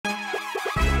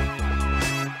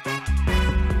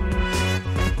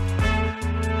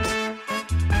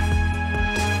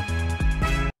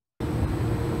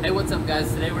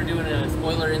guys? Today we're doing a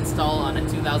spoiler install on a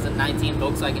 2019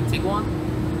 Volkswagen Tiguan.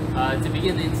 To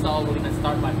begin the install, we're going to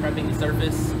start by prepping the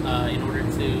surface in order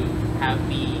to have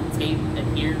the tape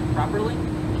adhere properly.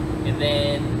 And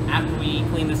then after we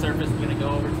clean the surface, we're going to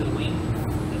go over to the wing,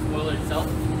 the spoiler itself,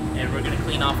 and we're going to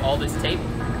clean off all this tape.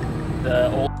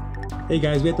 Hey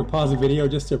guys, we have to pause the video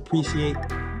just to appreciate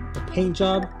the paint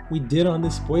job we did on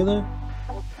this spoiler.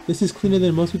 This is cleaner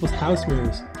than most people's house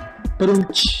mirrors.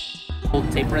 Old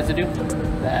tape residue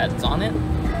that's on it,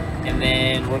 and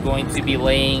then we're going to be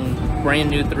laying brand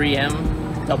new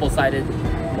 3M double-sided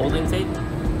molding tape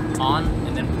on,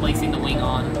 and then placing the wing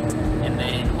on, and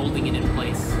then holding it in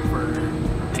place for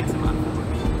X amount of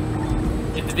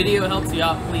hours. If the video helps you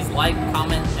out, please like,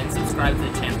 comment, and subscribe to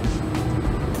the channel.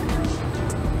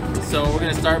 So we're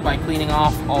going to start by cleaning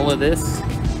off all of this.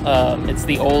 It's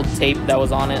the old tape that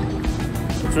was on it.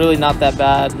 It's really not that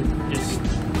bad. Just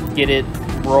get it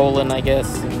rolling, I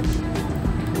guess, and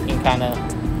you can kind of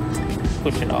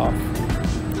push it off.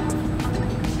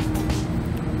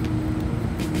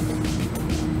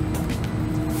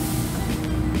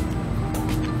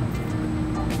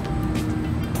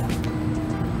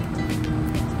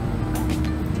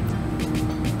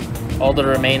 All the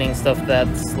remaining stuff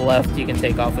that's left you can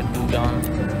take off with glue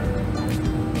gun.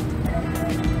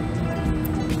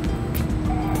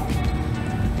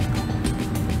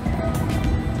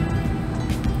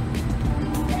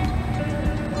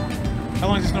 How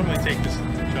long does this normally take, this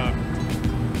job?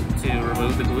 To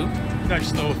remove the glue? No,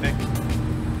 just the whole thing.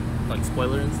 Like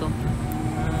spoiler and stuff?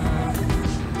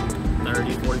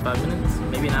 30, 45 minutes,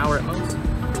 maybe an hour at most.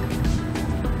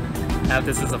 Now, if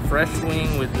this is a fresh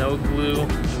wing with no glue,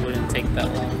 it wouldn't take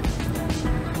that long.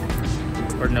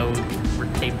 Or no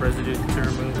tape residue to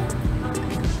remove.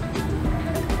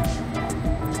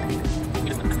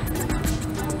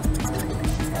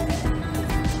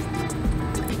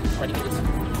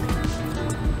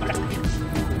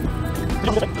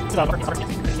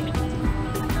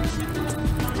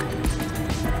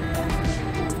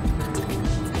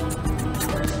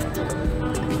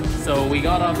 So we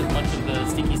got off as much of the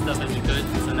sticky stuff as we could,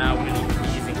 so now we're going to be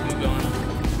using glue gun,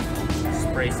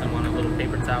 spray some on a little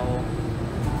paper towel,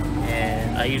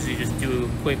 and I usually just do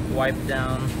a quick wipe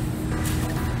down,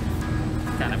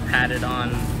 kind of pat it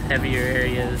on heavier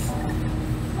areas.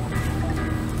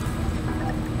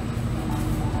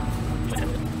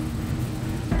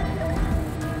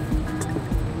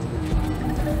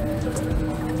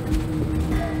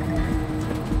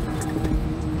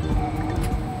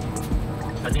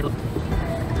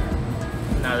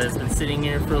 Now that it's been sitting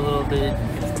here for a little bit,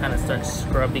 you can kind of start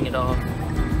scrubbing it off.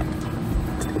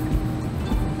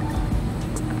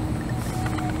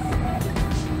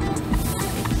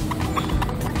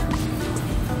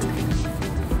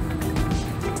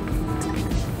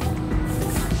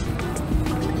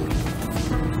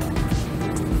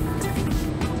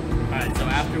 Alright, so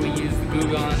after we use the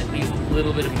glue gun, it leaves a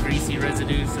little bit of greasy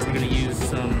residue, so we're going to use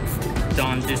some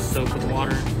Dawn dish soap with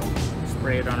water,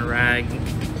 spray it on a rag,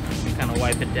 kind of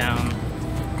wipe it down,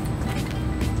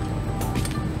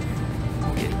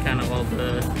 get kind of all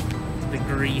the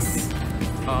grease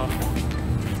off.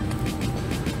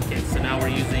 Okay, so now we're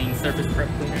using surface prep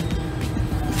cleaner.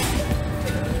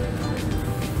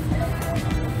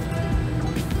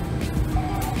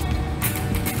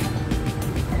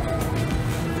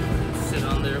 Sit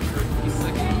on there for a few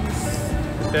seconds.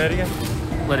 Say that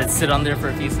again? Let it sit on there for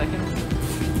a few seconds.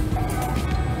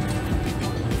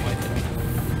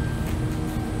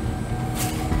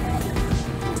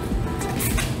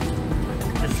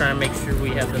 Trying to make sure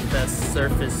we have the best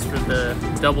surface for the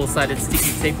double-sided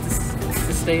sticky tape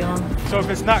to stay on. So if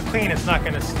it's not clean, it's not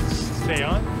going to stay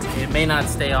on? It may not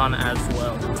stay on as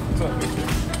well.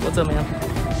 What's up, man?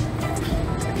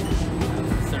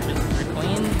 Surfaces are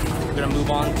clean. We're going to move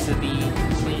on to the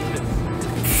clean.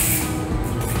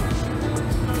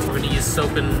 We're going to use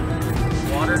soap and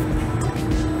water,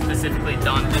 specifically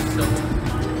Dawn dish soap.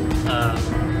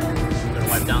 We're going to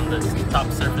wipe down this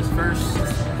top surface first,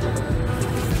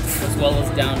 as well as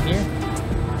down here.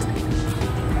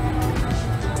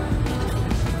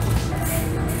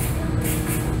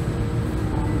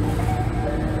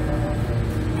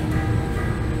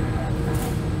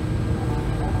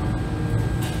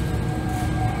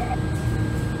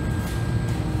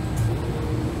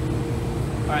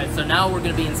 Alright, so now we're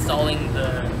going to be installing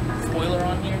the spoiler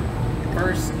on here.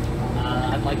 First,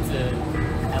 I'd like to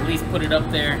at least put it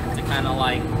up there to kind of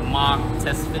like mock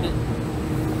test fit it.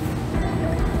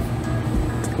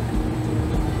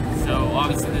 So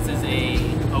obviously this is a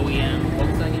OEM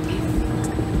Volkswagen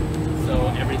piece, so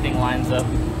everything lines up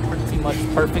pretty much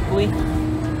perfectly.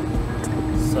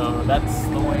 So that's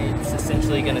the way it's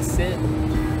essentially gonna sit.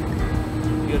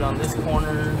 Good on this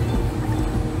corner,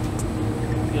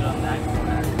 good on that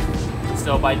corner.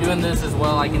 So by doing this as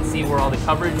well, I can see where all the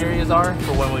coverage areas are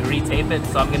for when we retape it.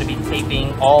 So I'm gonna be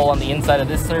taping all on the inside of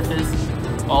this surface,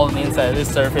 all on the inside of this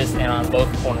surface, and on both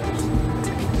corners.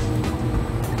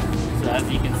 So as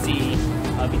you can see,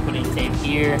 I'll be putting tape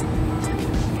here,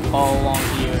 all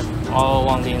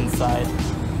along the inside,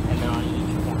 and then on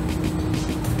each corner.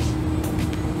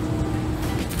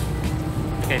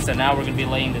 Okay, so now we're going to be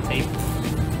laying the tape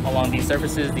along these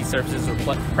surfaces. These surfaces were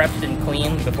prepped and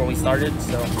cleaned before we started,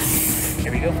 so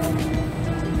here we go.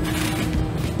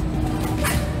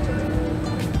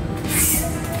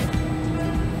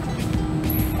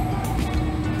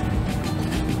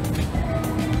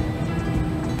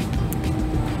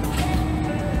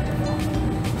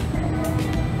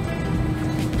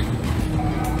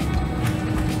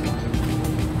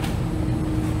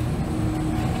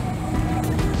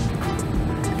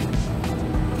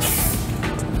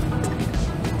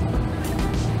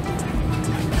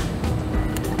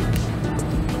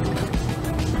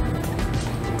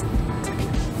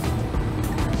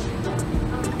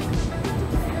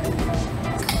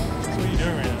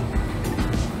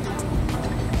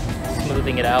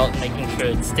 Smoothing it out, making sure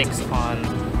it sticks on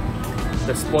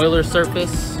the spoiler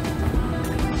surface.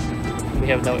 We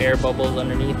have no air bubbles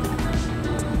underneath.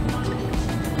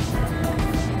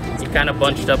 It kind of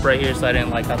bunched up right here, so I didn't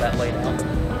like how that laid out.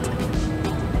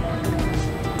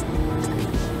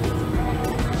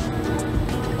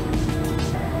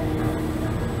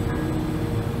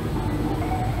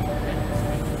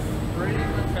 Pretty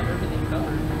much got everything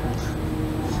covered.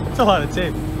 That's a lot of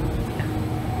tape.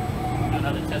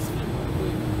 Another test fit.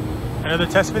 Another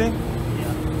test fitting?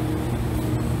 Yeah.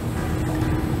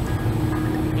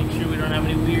 Make sure we don't have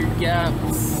any weird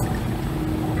gaps.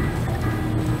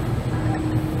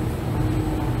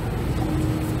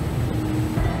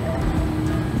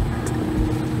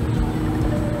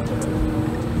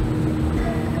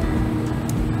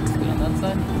 Let's go on that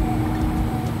side.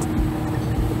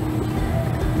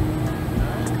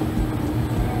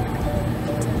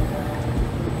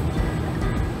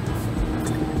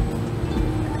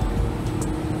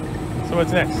 So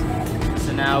what's next?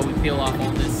 So now we peel off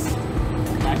all this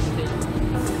plastic tape.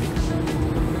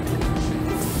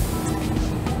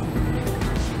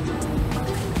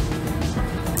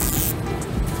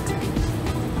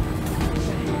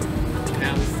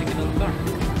 Now we stick it on the car.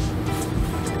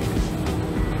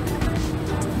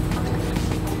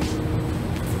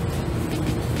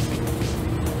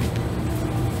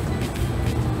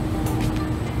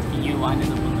 Can you line it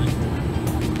up on that?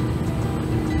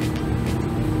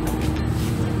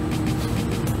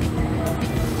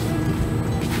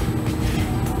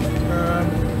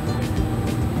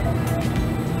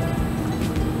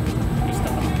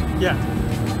 Yeah.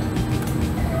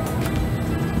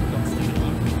 Don't stick it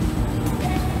on.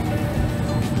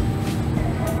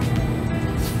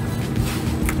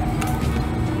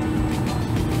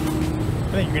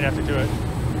 I think you're gonna have to do it.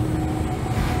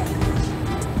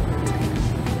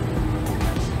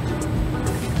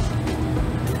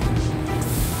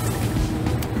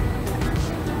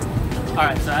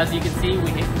 Alright, so as you can see,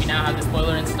 we now have the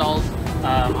spoiler installed.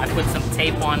 I put some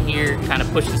tape on here, kind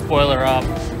of push the spoiler up,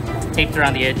 taped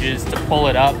around the edges to pull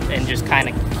it up and just kind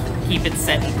of keep it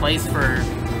set in place for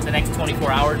the next 24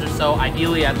 hours or so.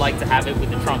 Ideally, I'd like to have it with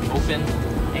the trunk open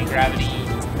and gravity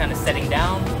kind of setting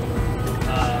down,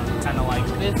 kind of like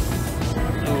this.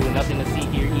 Ooh, nothing to see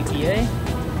here, EPA.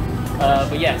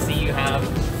 But yeah, see you have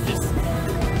just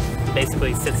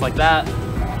basically sits like that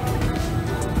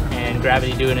and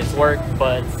gravity doing its work.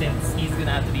 But since he's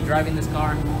gonna have to be driving this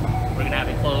car, we're gonna have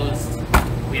it closed.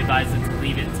 We advise him to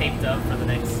leave it taped up for the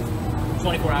next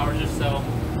 24 hours or so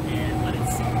and let it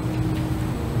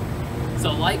sit.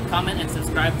 So like, comment, and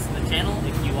subscribe to the channel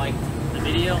if you liked the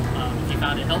video. If you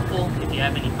found it helpful, if you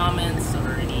have any comments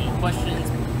or any questions,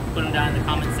 put them down in the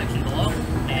comment section below,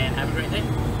 and have a great day.